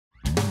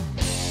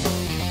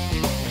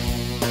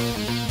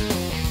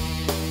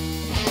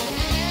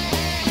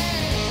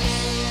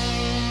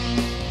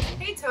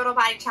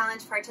Total Body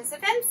Challenge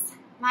participants.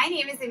 My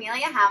name is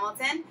Amelia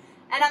Hamilton,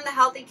 and I'm the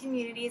Healthy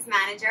Communities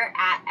Manager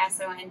at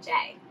SONJ.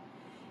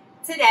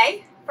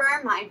 Today, for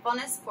our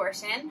mindfulness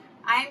portion,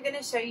 I am going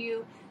to show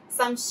you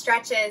some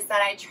stretches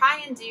that I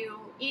try and do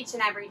each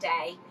and every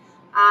day.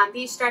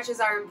 These stretches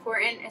are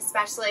important,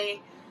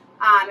 especially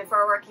if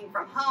we're working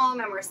from home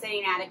and we're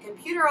sitting at a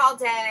computer all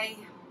day,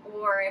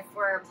 or if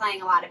we're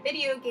playing a lot of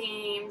video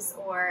games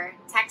or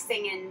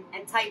texting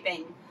and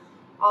typing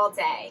all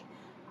day.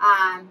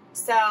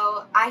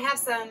 So I have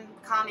some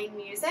calming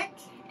music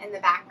in the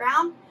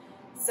background.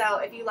 So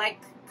if you like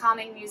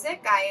calming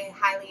music, I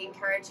highly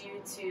encourage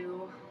you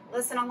to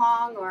listen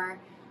along, or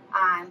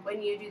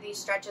when you do these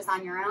stretches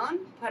on your own,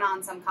 put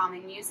on some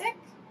calming music.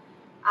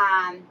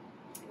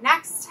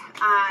 Next,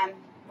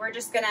 we're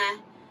just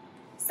gonna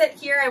sit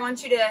here. I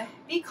want you to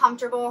be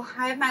comfortable.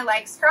 I have my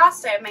legs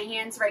crossed. I have my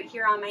hands right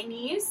here on my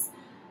knees.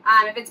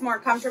 If it's more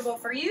comfortable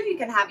for you, you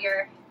can have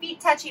your feet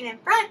touching in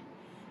front,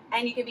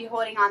 and you could be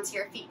holding onto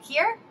your feet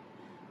here.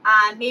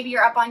 Maybe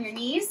you're up on your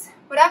knees.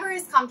 Whatever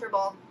is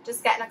comfortable,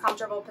 just get in a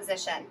comfortable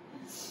position.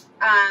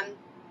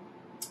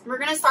 We're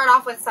gonna start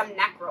off with some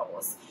neck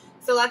rolls.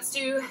 So let's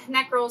do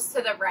neck rolls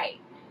to the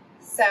right.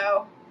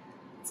 So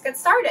let's get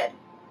started.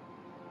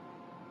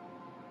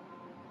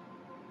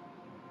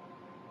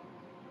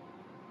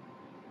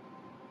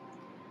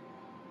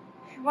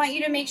 I want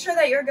you to make sure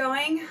that you're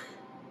going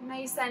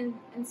nice and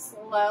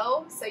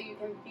slow so you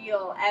can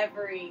feel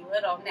every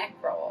little neck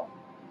roll.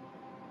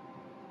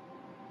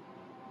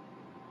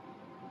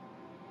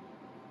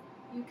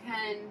 You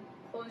can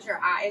close your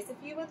eyes if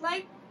you would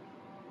like,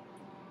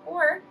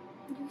 or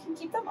you can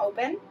keep them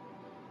open.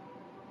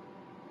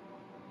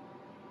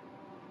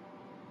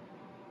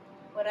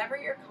 Whatever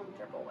you're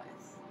comfortable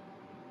with.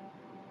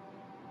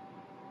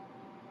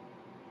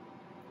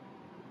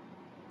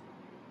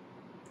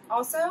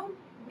 Also,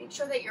 make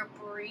sure that you're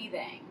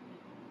breathing.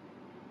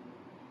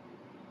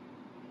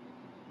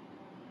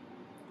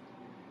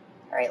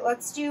 All right,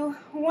 let's do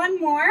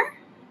one more,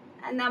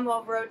 and then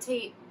we'll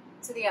rotate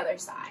to the other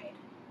side.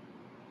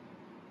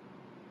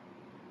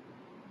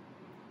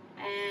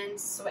 And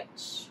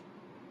switch.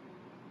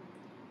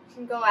 You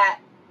can go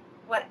at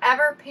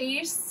whatever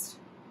pace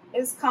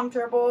is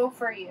comfortable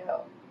for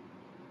you.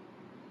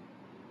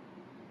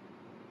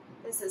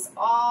 This is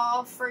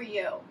all for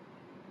you.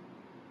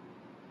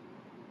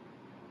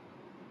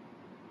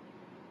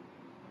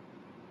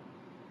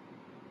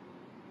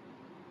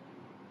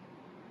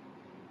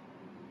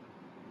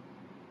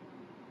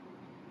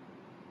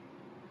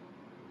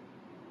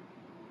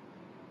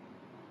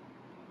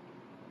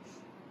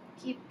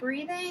 Keep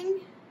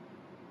breathing.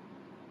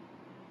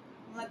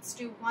 Let's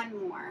do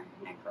one more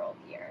neck roll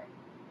here.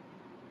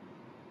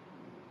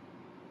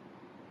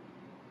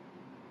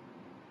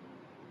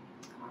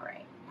 All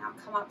right, now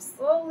come up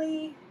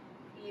slowly.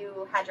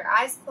 You had your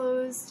eyes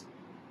closed.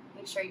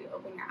 Make sure you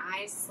open your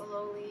eyes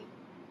slowly.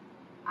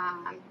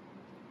 And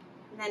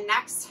then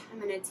next, I'm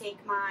gonna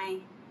take my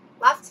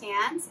left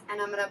hand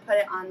and I'm gonna put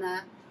it on the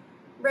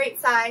right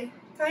side,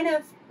 kind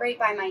of right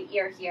by my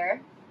ear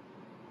here.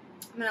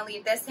 I'm gonna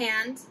leave this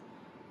hand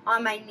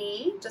on my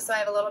knee, just so I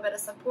have a little bit of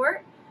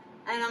support.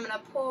 And I'm going to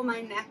pull my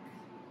neck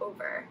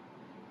over.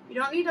 You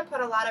don't need to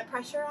put a lot of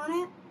pressure on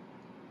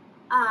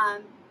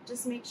it.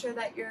 Just make sure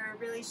that you're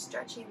really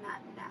stretching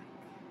that neck.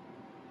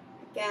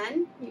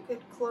 Again, you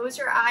could close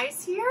your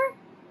eyes here,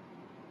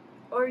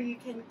 or you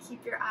can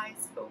keep your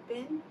eyes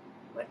open,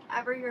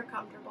 whatever you're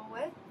comfortable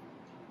with.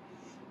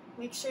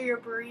 Make sure you're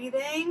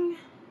breathing.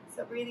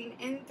 So breathing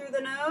in through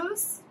the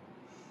nose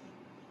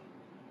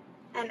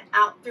and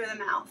out through the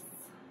mouth.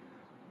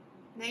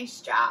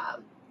 Nice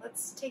job.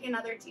 Let's take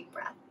another deep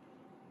breath.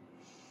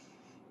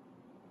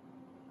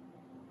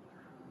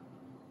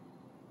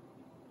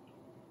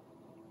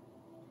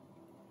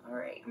 All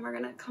right, and we're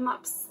gonna come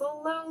up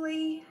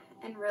slowly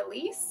and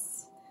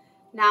release.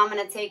 Now I'm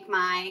gonna take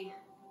my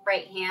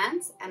right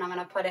hand and I'm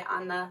gonna put it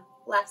on the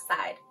left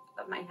side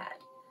of my head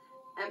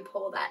and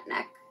pull that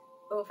neck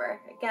over.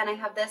 Again, I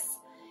have this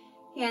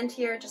hand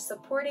here just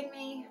supporting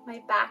me.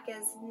 My back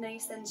is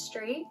nice and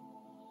straight.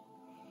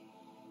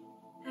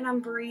 And I'm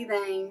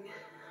breathing.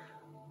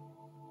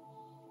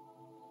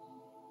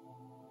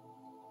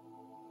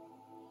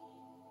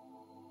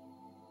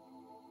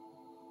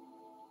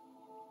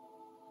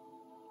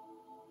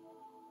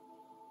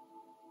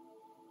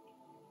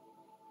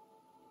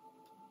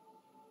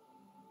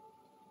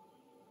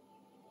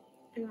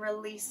 And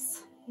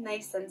release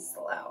nice and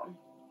slow. All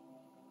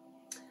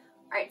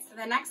right, so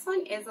the next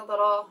one is a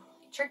little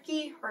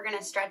tricky. We're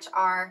gonna stretch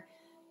our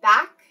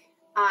back.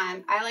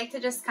 I like to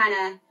just kind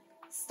of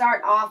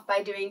start off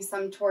by doing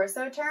some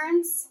torso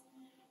turns.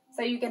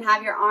 So you can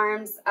have your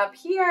arms up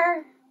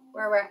here,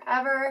 or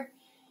wherever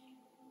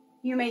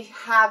you may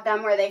have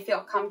them where they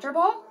feel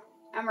comfortable.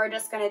 And we're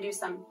just gonna do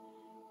some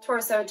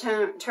torso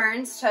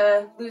turns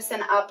to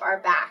loosen up our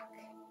back.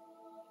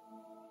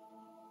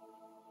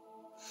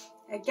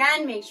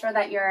 Again, make sure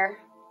that you're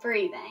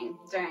breathing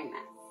during this.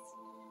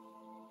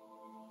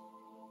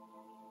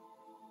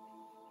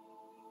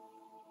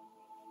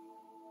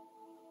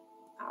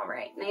 All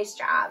right, right, nice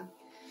job.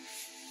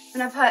 I'm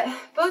gonna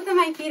put both of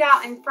my feet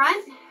out in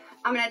front.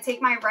 I'm gonna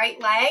take my right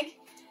leg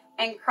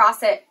and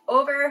cross it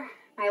over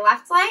my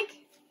left leg.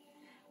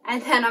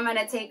 And then I'm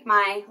gonna take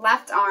my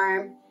left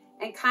arm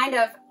and kind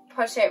of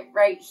push it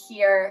right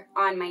here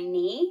on my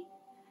knee.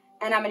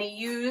 And I'm gonna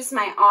use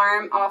my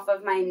arm off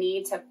of my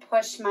knee to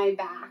push my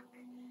back,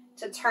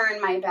 to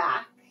turn my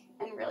back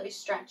and really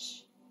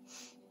stretch.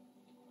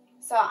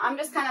 So I'm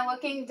just kind of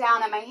looking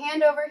down at my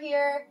hand over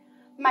here.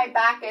 My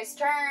back is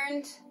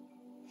turned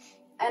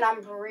and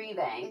I'm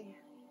breathing.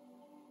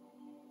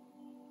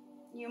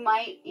 You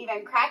might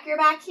even crack your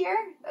back here.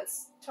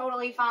 That's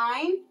totally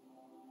fine.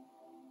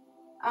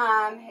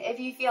 If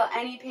you feel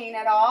any pain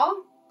at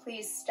all,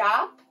 please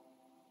stop.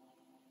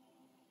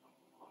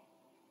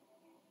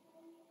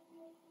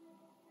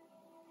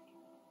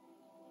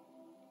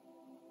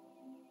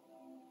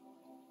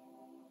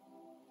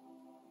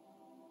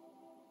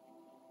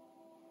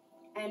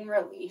 And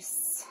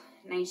release.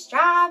 Nice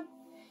job.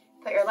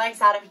 Put your legs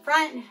out in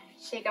front,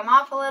 shake them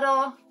off a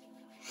little.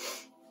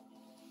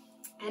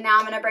 And now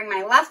I'm going to bring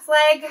my left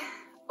leg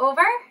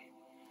over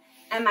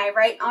and my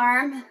right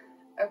arm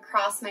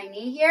across my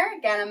knee here.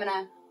 Again, I'm going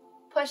to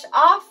push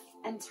off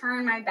and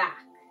turn my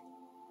back.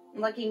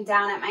 I'm looking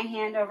down at my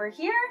hand over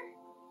here.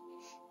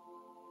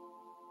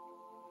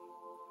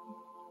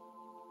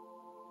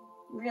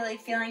 Really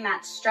feeling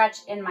that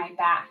stretch in my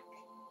back.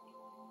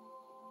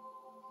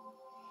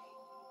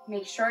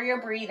 Make sure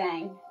you're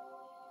breathing.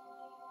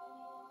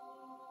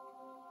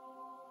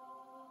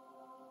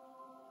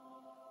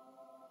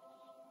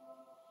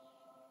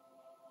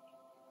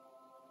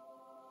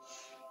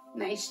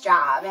 Nice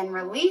job, and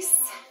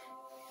release.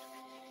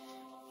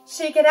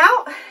 Shake it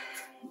out.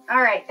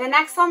 All right, the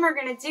next one we're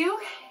gonna do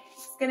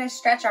is gonna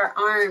stretch our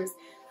arms.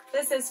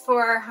 This is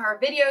for our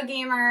video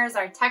gamers,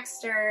 our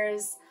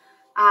texters.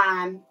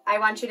 I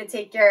want you to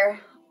take your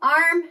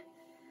arm,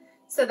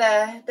 so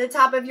the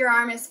top of your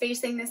arm is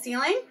facing the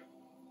ceiling.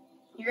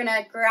 You're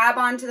gonna grab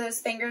onto those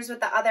fingers with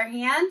the other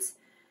hand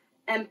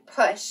and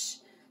push.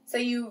 So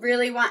you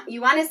really want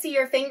to see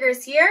your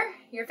fingers here.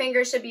 Your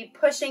fingers should be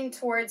pushing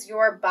towards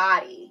your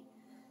body.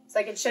 So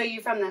I can show you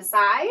from the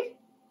side.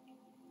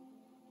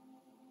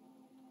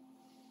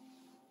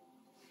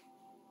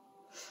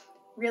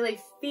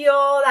 Really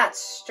feel that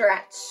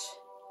stretch.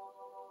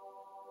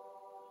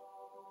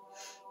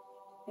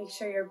 Make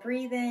sure you're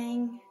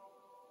breathing.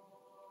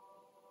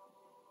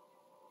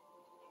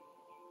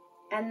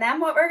 And then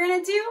what we're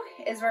gonna do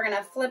is we're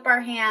gonna flip our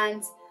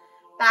hands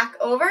back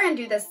over and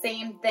do the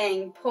same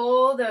thing.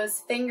 Pull those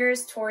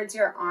fingers towards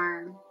your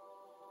arm.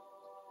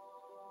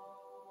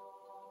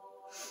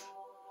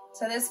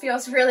 So this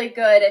feels really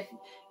good if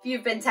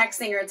you've been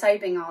texting or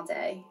typing all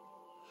day.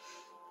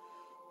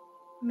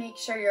 Make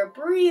sure you're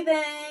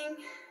breathing.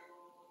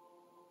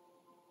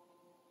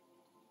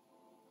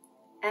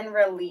 And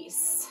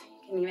release.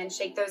 You can even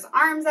shake those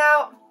arms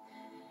out.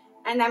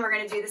 And then we're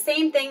gonna do the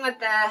same thing with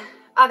the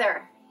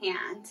other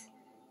hand.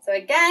 So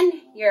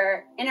again,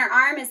 your inner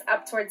arm is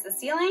up towards the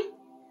ceiling,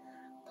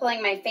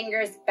 pulling my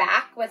fingers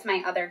back with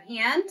my other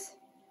hand.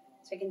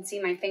 So you can see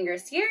my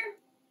fingers here.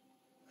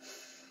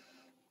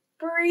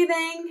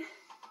 Breathing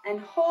and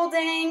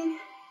holding.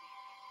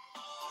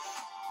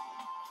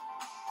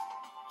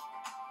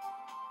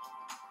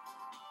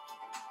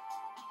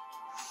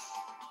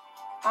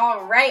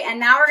 All right, and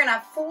now we're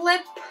gonna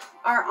flip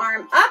our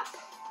arm up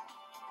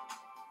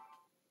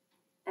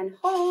and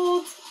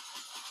hold.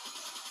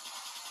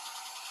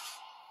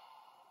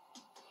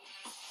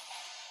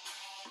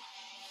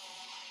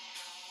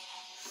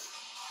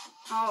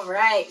 All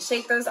right,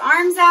 shake those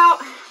arms out,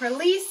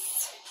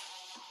 release.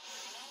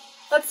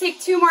 Let's take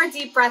 2 more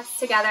deep breaths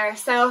together.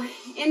 So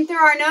in through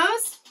our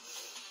nose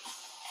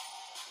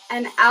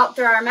and out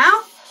through our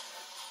mouth.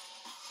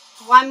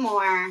 1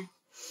 more.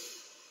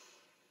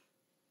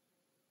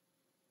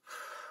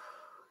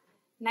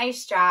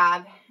 Nice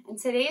job. And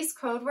today's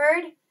code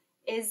word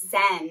is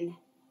Zen.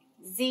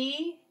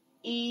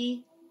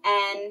 Z-E-N,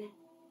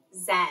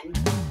 Zen.